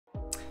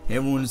Hey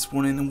everyone, it's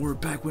Sporting and we're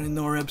back with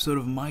another episode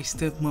of My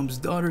Stepmom's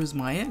Daughter is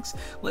My Ex.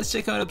 Let's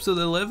check out episode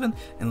 11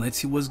 and let's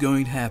see what's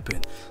going to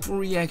happen. For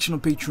reaction on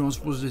Patreon,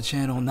 support the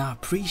channel and I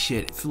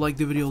appreciate it. If you like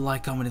the video,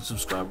 like, comment, and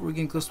subscribe. We're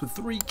getting close to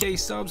 3K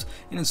subs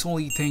and it's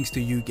only thanks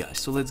to you guys.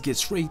 So let's get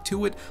straight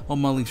to it. All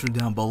my links are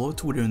down below,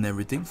 Twitter and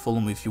everything.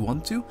 Follow me if you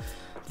want to.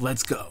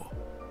 Let's go.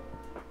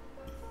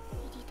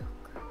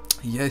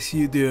 Yes,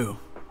 you do.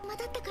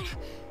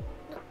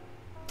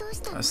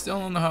 I still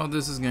don't know how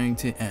this is going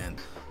to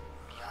end.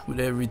 With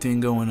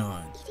everything going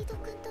on.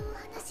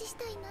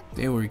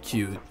 They were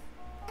cute.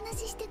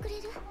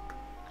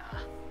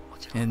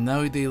 And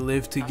now they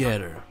live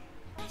together.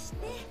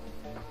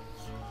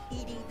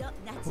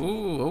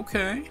 Ooh,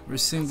 okay. We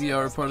seem they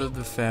are part of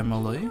the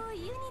family.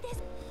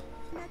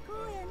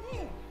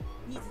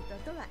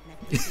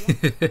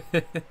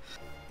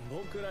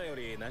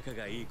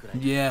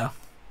 Yeah.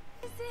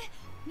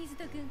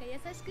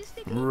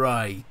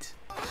 Right.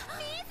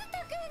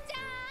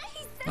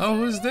 Oh,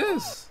 who's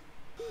this?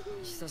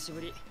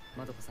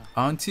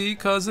 Auntie,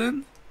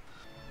 cousin?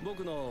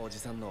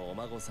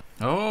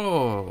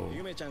 Oh.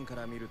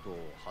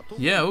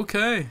 Yeah,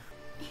 okay.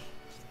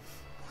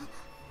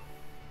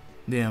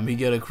 Damn, he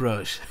got a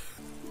crush.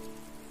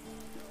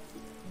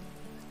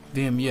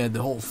 Damn, yeah,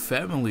 the whole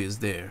family is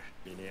there.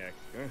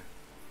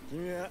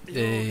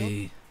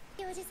 Hey.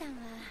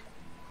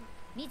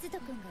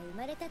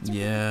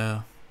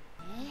 Yeah.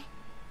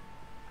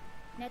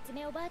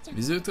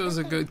 Mizuto is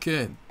a good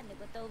kid.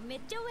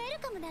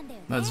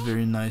 That's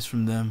very nice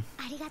from them.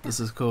 This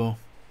is cool.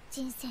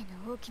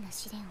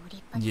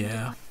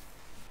 Yeah.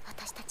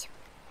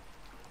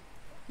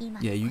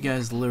 Yeah, you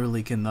guys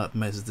literally cannot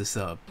mess this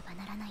up.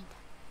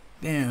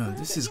 Damn,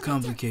 this is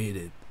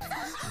complicated.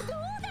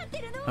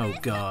 Oh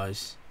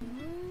gosh.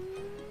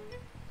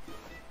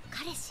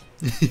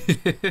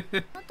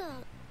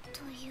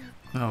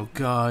 Oh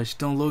gosh,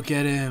 don't look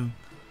at him.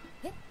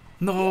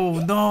 No,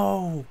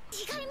 no.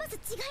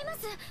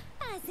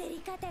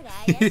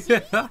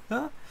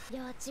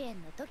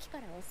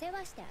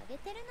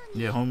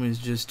 Yeah, homie's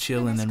just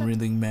chilling and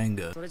reading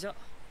manga.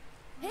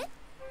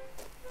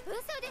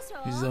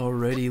 He's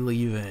already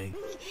leaving.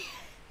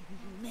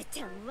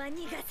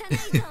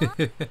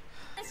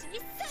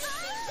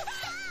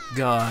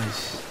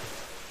 Gosh,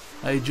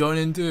 I join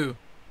in too.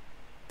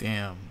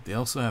 Damn, they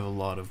also have a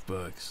lot of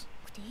books.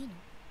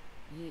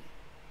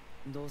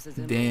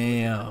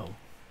 Damn.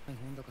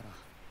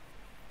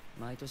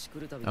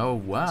 Oh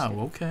wow,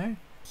 okay.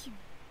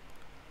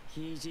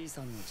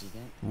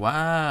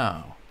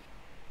 Wow.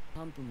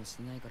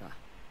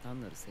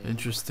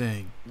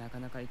 Interesting.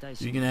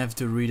 You're gonna have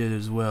to read it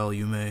as well,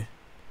 Yume.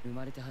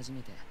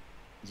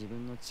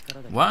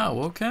 Wow,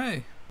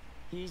 okay.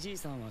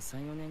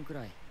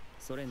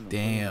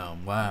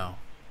 Damn, wow.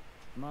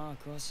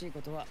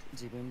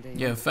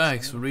 Yeah,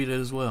 facts, read it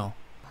as well.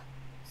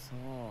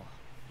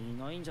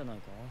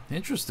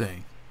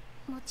 Interesting.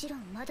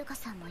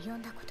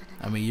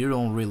 I mean, you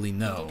don't really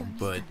know,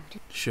 but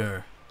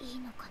sure.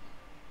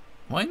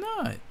 Why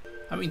not?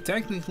 I mean,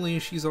 technically,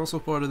 she's also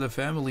part of the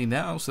family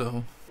now,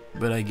 so...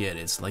 But I get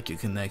it, it's like a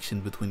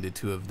connection between the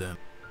two of them.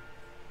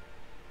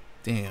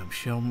 Damn,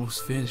 she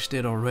almost finished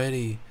it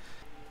already.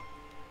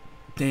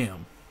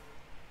 Damn.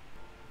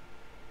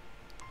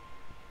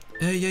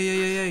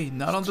 Hey,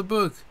 not on the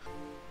book.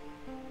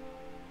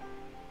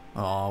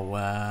 Oh,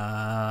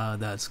 wow,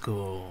 that's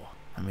cool.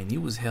 I mean, he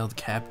was held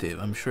captive.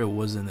 I'm sure it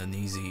wasn't an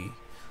easy,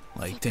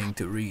 like, thing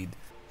to read.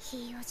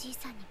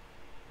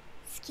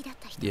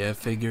 Yeah, I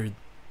figured.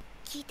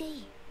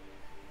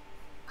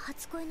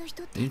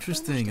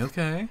 Interesting,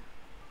 okay.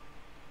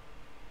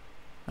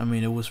 I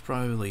mean, it was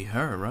probably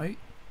her, right?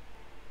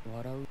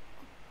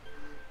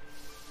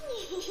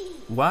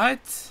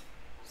 What?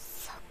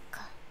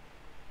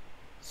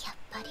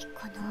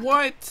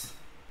 What?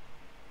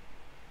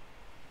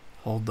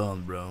 Hold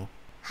on, bro.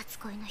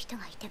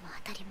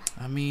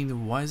 I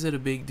mean, why is it a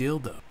big deal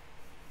though?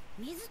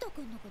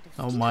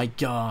 Oh my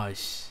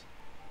gosh.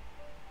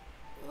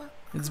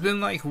 It's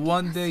been like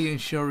one day and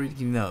she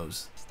already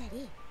knows.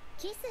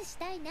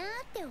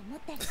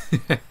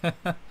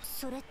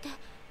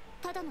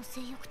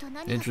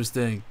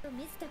 Interesting.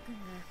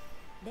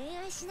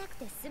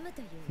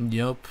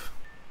 Yup.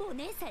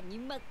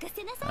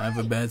 I have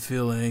a bad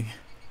feeling.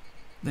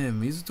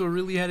 Damn, Mizuto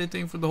really had a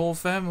thing for the whole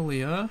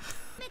family, huh?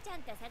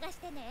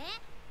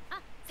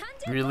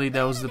 Really,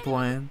 that was the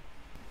plan?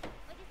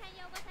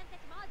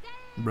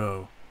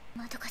 Bro.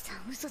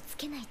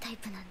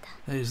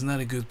 That is not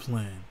a good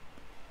plan.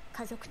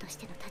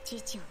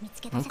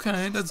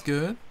 Okay, that's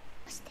good.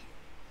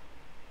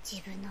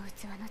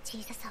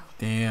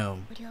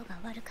 Damn.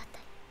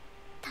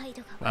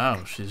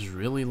 Wow, she's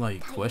really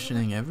like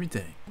questioning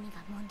everything.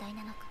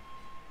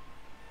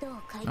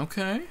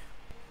 Okay.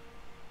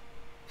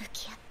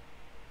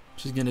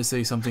 She's gonna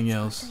say something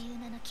else.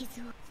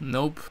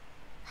 Nope.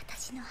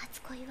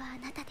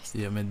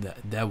 Yeah, man,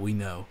 that we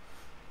know.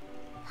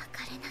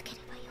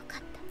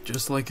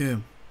 Just like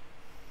him.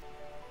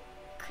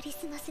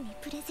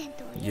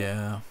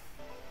 Yeah.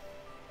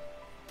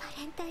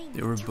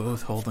 They were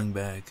both holding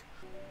back.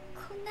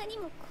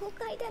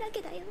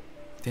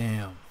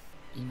 Damn.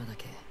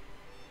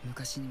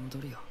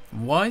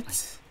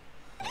 What?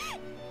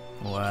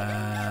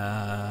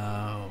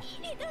 Wow.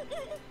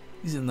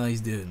 He's a nice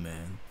dude,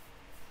 man.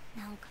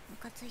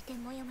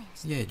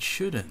 Yeah, it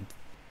shouldn't.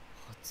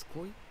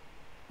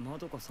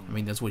 I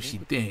mean, that's what she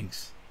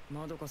thinks.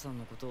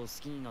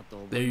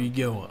 There you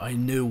go. I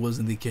knew it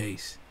wasn't the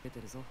case.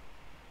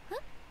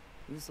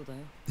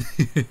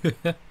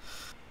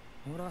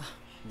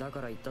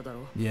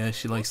 Yeah,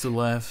 she likes to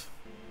laugh.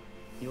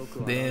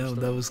 Damn,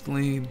 that was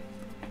clean.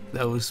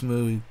 That was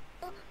smooth.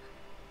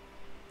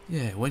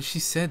 Yeah, when she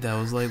said that,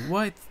 I was like,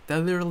 what?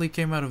 That literally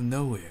came out of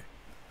nowhere.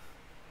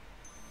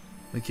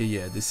 Okay,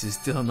 yeah, this is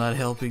still not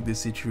helping the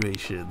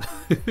situation.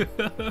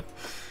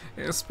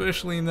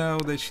 Especially now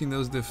that she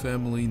knows the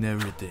family and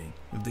everything.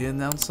 If they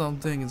announce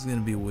something, it's gonna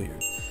be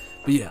weird.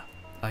 But yeah,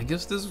 I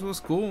guess this was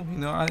cool. You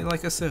know,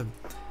 like I said,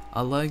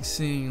 I like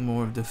seeing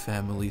more of the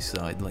family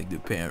side, like the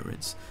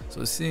parents.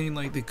 So seeing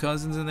like the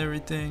cousins and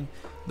everything,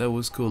 that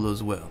was cool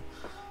as well.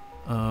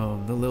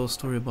 The little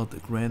story about the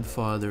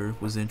grandfather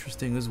was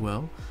interesting as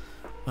well.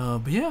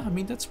 But yeah, I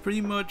mean, that's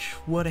pretty much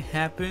what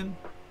happened,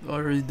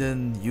 other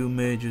than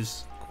Yume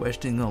just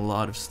questioning a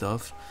lot of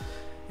stuff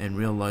and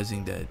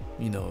realizing that,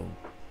 you know,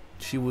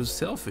 she was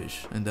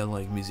selfish and that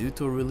like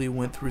Mizuto really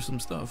went through some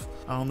stuff.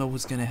 I don't know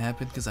what's gonna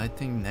happen because I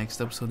think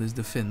next episode is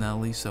the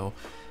finale, so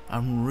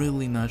I'm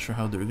really not sure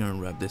how they're gonna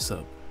wrap this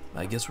up.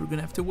 I guess we're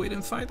gonna have to wait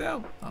and find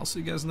out. I'll see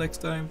you guys next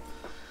time.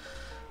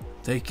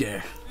 Take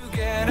care.